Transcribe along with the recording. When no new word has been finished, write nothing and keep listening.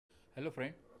Hello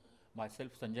friend, myself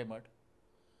Sanjay Math,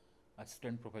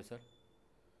 Assistant Professor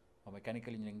of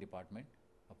Mechanical Engineering Department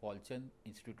of Walchand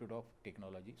Institute of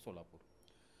Technology, Solapur.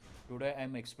 Today I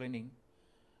am explaining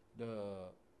the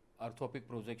orthographic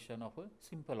projection of a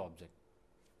simple object.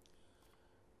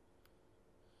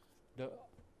 The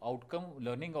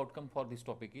learning outcome for this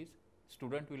topic is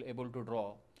student will able to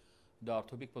draw the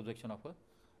orthographic projection of a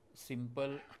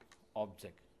simple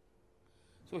object.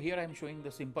 So here I am showing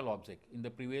the simple object. In the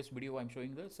previous video I am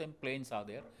showing the same planes are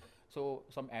there. So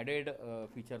some added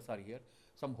features are here.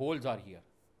 Some holes are here.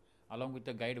 Along with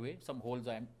the guideway, some holes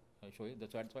I am showing.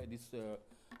 That's why this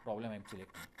problem I am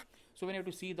selecting. So when you have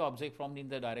to see the object from in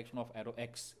the direction of arrow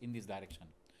X in this direction.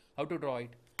 How to draw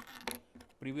it?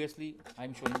 Previously I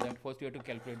am showing that first you have to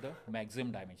calculate the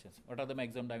maximum dimensions. What are the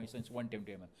maximum dimensions?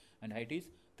 120 mm and height is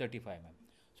 35 mm.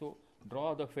 So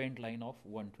draw the faint line of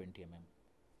 120 mm.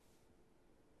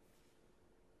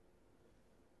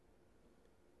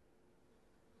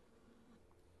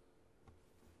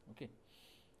 Okay,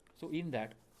 so in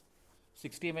that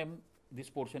 60 mm this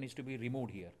portion is to be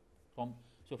removed here from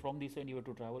this end you have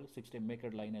to travel 60 mm, make a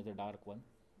line as a dark one.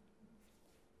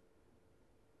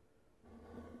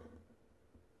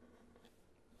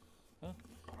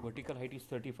 Vertical height is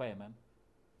 35 mm.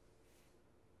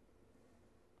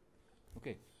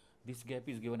 Okay, this gap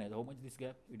is given as how much? This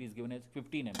gap it is given as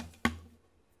 15 mm.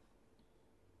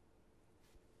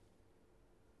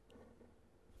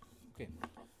 Okay,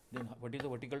 then what is the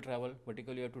vertical travel?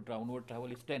 Vertical you have to downward travel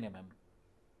is 10 mm.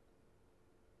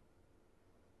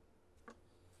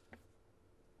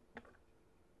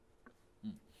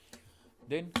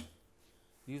 Then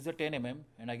this is a 10 mm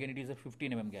and again it is a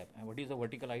 15 mm gap. And what is the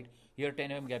vertical height? Here 10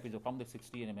 mm gap is from the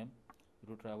 60 mm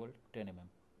you travel 10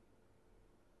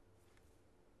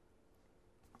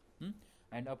 mm.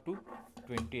 And up to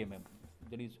 20 mm.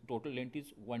 That is total length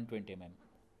is 120 mm.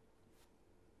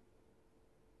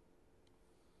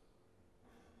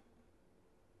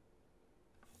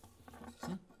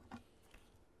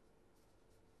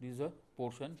 This is a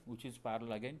portion which is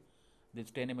parallel again.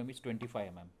 This 10 mm is 25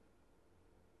 mm.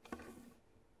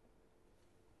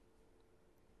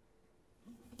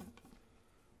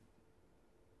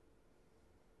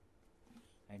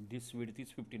 And this width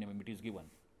is 15 mm, it is given.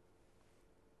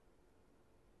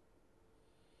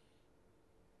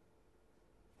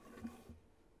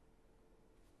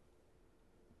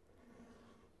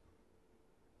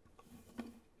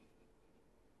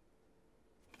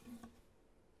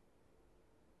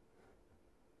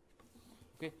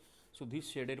 Okay, so this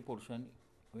shaded portion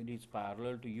when it is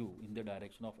parallel to you in the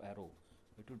direction of arrow,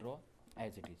 you have to draw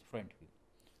as it is, front view.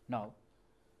 Now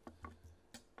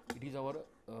it is our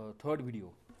third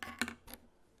video.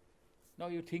 Now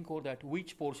you think over that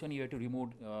which portion you have to remove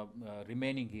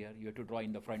remaining here you have to draw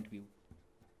in the front view.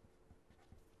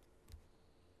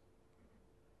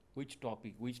 Which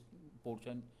topic, which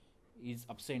portion is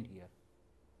absent here?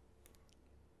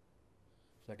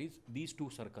 So that is these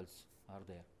two circles are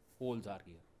there, holes are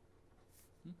here.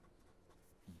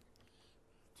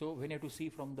 So when you have to see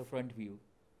from the front view,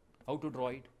 how to draw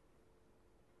it?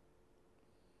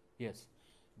 Yes,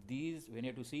 these when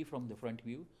you have to see from the front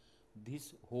view,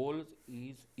 this hole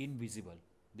is invisible.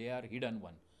 They are hidden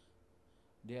one.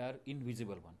 They are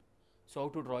invisible one. So how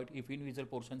to draw it? If invisible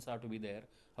portions are to be there,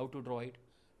 how to draw it?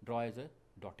 Draw as a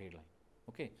dotted line.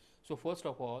 Okay. So first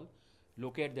of all,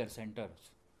 locate their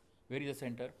centers. Where is the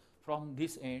center? From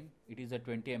this end, it is a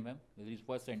 20 mm. This is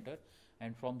first center,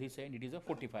 and from this end, it is a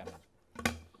 45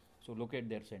 mm. So locate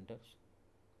their centers.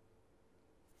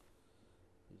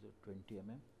 This is a 20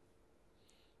 mm,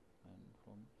 and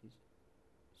from this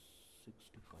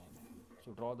 65 mm.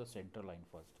 So draw the center line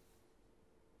first.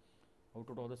 How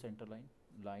to draw the center line?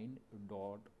 Line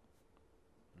dot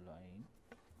line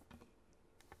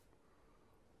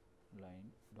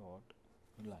dot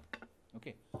line.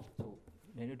 Okay. So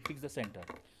then you fix the center.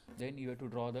 Then you have to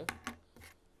draw the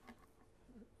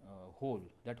hole.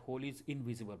 That hole is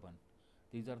invisible one.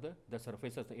 These are the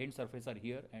surfaces. The end surface are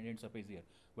here and end surface here.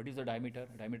 What is the diameter?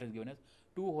 Diameter is given as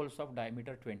 2 holes of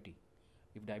diameter 20.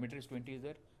 If diameter is 20 is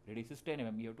there, radius is 10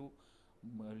 mm. You have to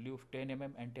leave 10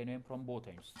 mm and 10 mm from both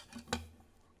ends.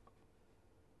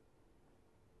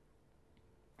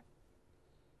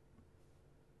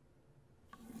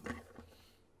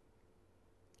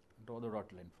 Draw the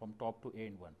dot line from top to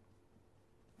end one,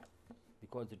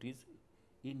 because it is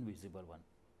invisible one.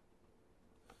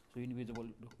 So invisible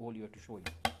hole you have to show it.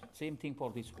 Same thing for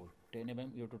this hole. 10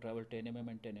 mm you have to travel 10 mm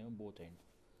and 10 mm both ends.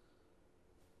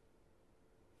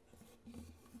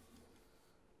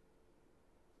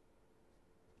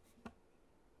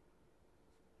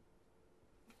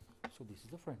 So this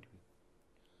is the front view.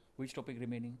 Which topic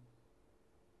remaining?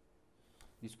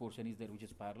 this portion is there which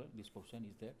is parallel, this portion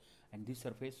is there, and this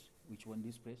surface, which one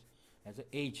this place, as a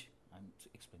edge I'm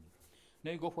explaining.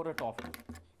 Now you go for a top view.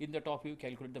 In the top view,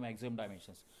 calculate the maximum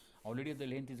dimensions. Already the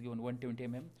length is given 120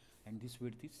 mm and this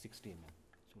width is 60 mm.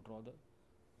 So draw the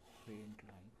faint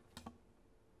line.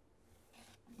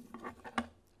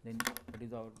 Then what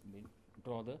is our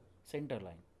draw the center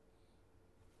line.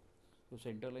 So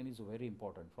center line is very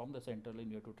important. From the center line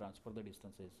you have to transfer the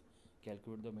distances,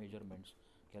 calculate the measurements,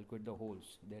 calculate the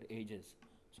holes, their edges.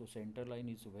 So center line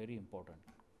is very important.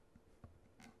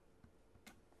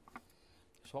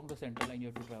 From the center line you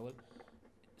have to travel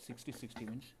 60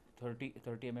 means 30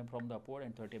 mm from the upward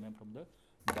and 30 mm from the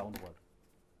downward.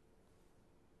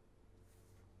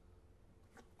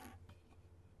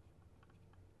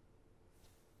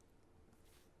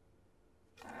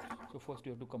 So first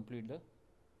you have to complete the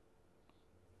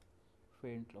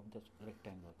faint of the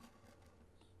rectangle.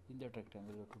 In that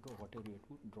rectangle you have to draw whatever you have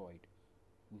to draw it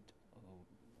with.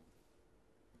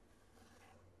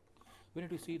 We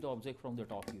need to see the object from the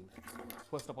top view.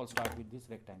 First of all, start with this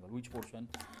rectangle. Which portion?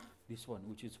 This one,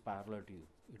 which is parallel to you.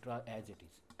 You draw as it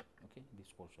is. Okay, this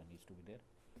portion is to be there.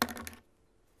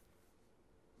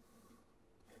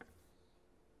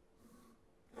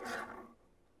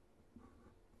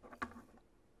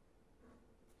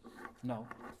 Now,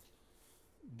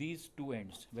 these two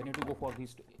ends, when you have to go for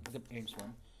these the ends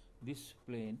one, this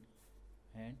plane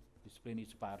and this plane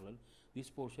is parallel. This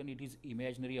portion, it is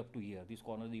imaginary up to here. This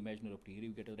corner is imaginary up to here. You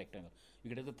get a rectangle.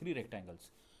 You get the three rectangles.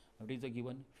 It is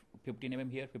given 15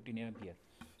 mm here, 15 mm here.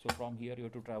 So from here you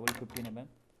have to travel 15 mm.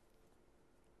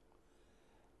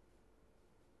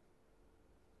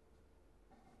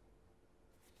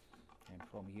 And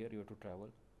from here you have to travel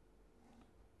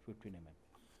 15 mm.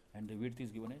 And the width is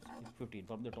given as 15.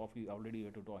 From the top you already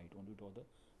have to draw it. Only draw the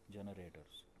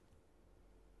generators.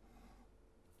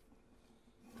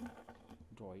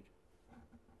 Draw it.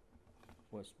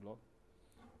 First block,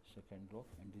 second block,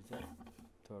 and this is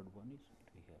third one is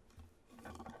here.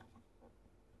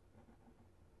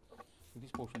 So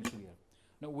this portion is here.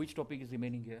 Now which topic is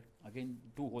remaining here? Again,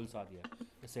 two holes are here.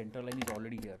 The center line is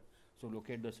already here. So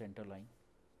locate the center line.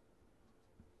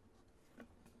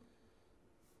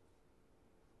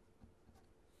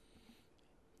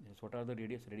 Yes, what are the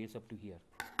radius? Radius up to here.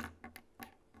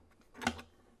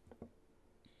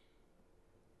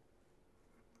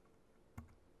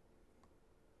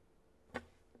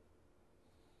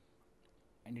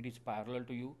 And it is parallel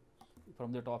to you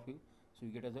from the top view, so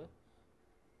you get as a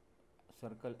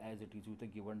circle as it is with the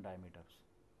given diameters.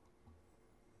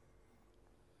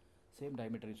 Same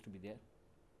diameter is to be there.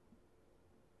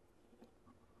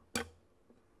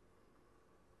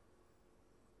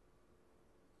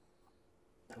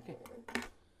 Okay,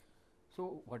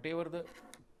 so whatever the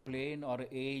plane or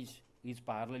edge is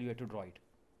parallel, you have to draw it.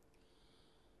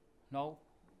 Now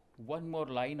one more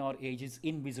line or edge is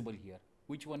invisible here.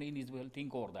 Which one is invisible?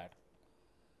 Think over that.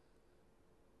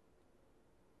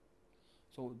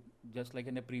 So just like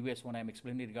in the previous one I am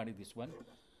explaining regarding this one,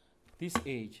 this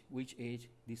edge, which edge?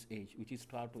 This edge which is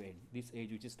start to end, this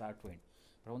edge which is start to end.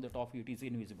 From the top view it is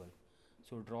invisible,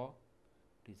 so draw,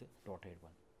 it is a dotted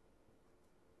one.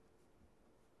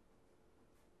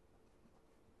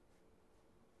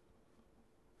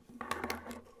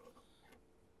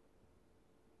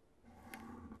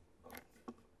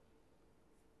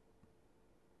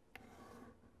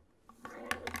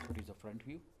 So it is a front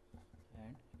view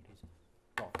and it is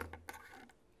a top.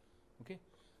 Okay,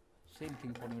 same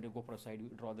thing for me to go for a side view.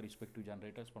 Draw the respective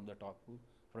generators from the top view,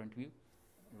 front view,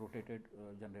 rotated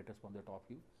generators from the top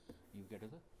view. You get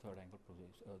as a third angle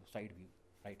side view,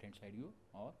 right hand side view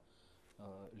or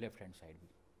left hand side view.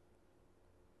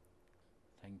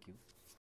 Thank you.